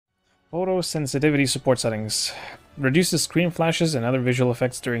Photo sensitivity support settings. Reduces screen flashes and other visual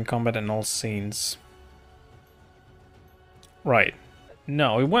effects during combat and all scenes. Right.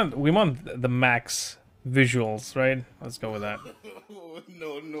 No, we want the max visuals, right? Let's go with that.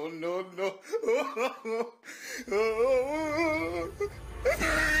 No, no, no, no.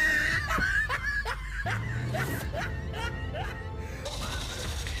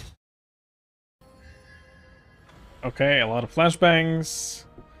 Okay, a lot of flashbangs.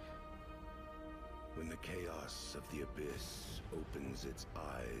 When the chaos of the abyss opens its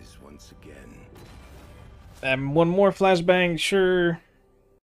eyes once again. One more flashbang, sure.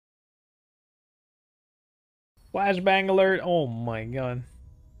 Flashbang alert. Oh my god.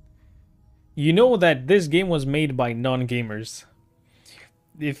 You know that this game was made by non-gamers.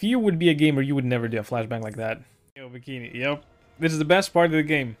 If you would be a gamer, you would never do a flashbang like that. Yo, bikini. Yep. This is the best part of the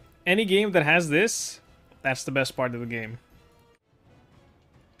game. Any game that has this, that's the best part of the game.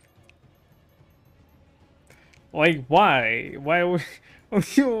 Like, why? Why would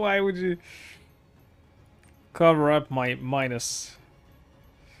why would you cover up my minus?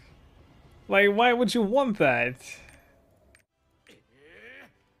 Like, why would you want that?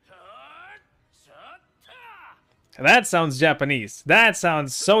 That sounds Japanese. That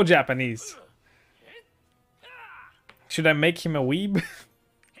sounds so Japanese. Should I make him a weeb?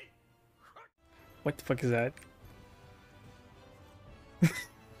 What the fuck is that?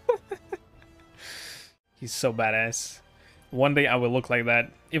 He's so badass. One day I will look like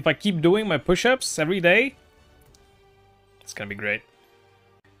that. If I keep doing my push-ups every day, it's gonna be great.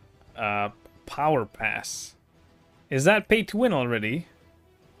 Power pass. Is that pay to win already?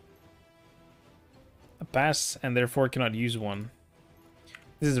 A pass and therefore cannot use one.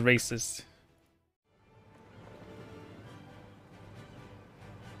 This is racist.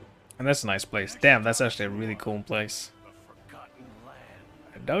 And that's a nice place. Damn, that's actually a really cool place.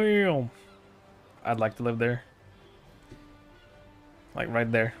 Damn. I'd like to live there. Like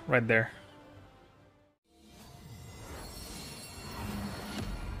right there, right there.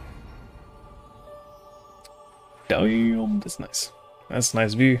 Damn, that's nice. That's a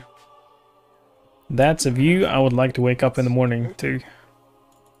nice view. That's a view I would like to wake up in the morning to.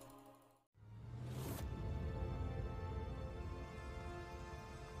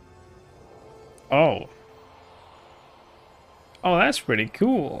 Oh. Oh, that's pretty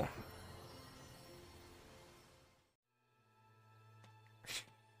cool.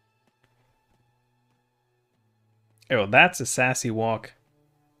 Oh, that's a sassy walk.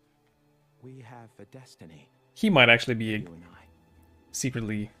 We have a destiny. He might actually be You and I.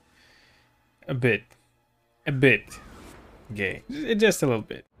 secretly a bit gay. Just a little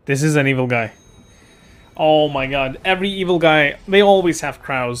bit. This is an evil guy. Oh my god. Every evil guy, they always have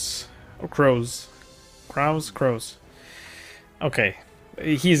crows. Or crows. Crows. Okay.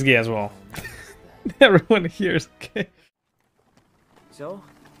 He's gay as well. Everyone here is gay. So,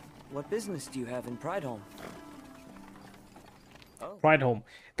 what business do you have in Prideholme? Oh, Pride Home.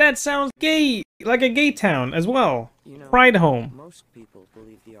 That sounds gay! Like a gay town as well. you know, Pride Home. most people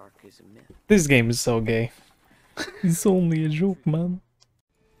believe the Ark is a myth. This game is so gay. It's only a joke, man.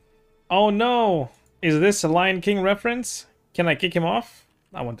 Oh no! Is this a Lion King reference? Can I kick him off?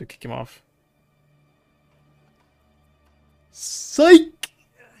 I want to kick him off. Psych!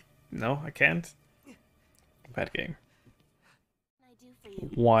 No, I can't. Bad game. I do for you?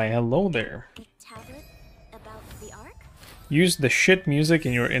 Why, hello there. A tablet about the Ark? Use the shit music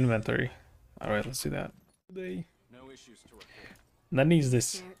in your inventory. Alright, let's do that. No issues to report. Nani is Is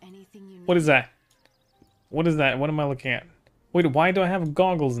this? there anything you What is that? What is that? What am I looking at? Wait, why do I have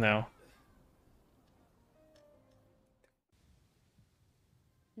goggles now?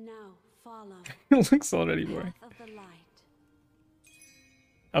 Now follow It looks already the boring. path of the light.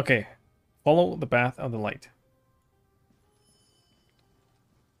 Okay. Follow the path of the light.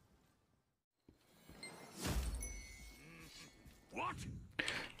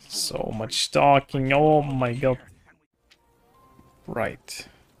 So much talking. Oh my god. Right.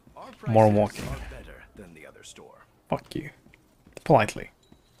 More walking. Better than the other store. Fuck you. Politely.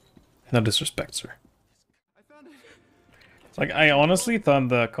 No disrespect, sir. Like, I honestly thought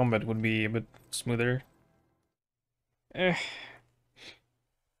the combat would be a bit smoother. Eh.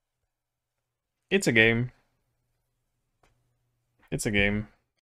 It's a game. It's a game.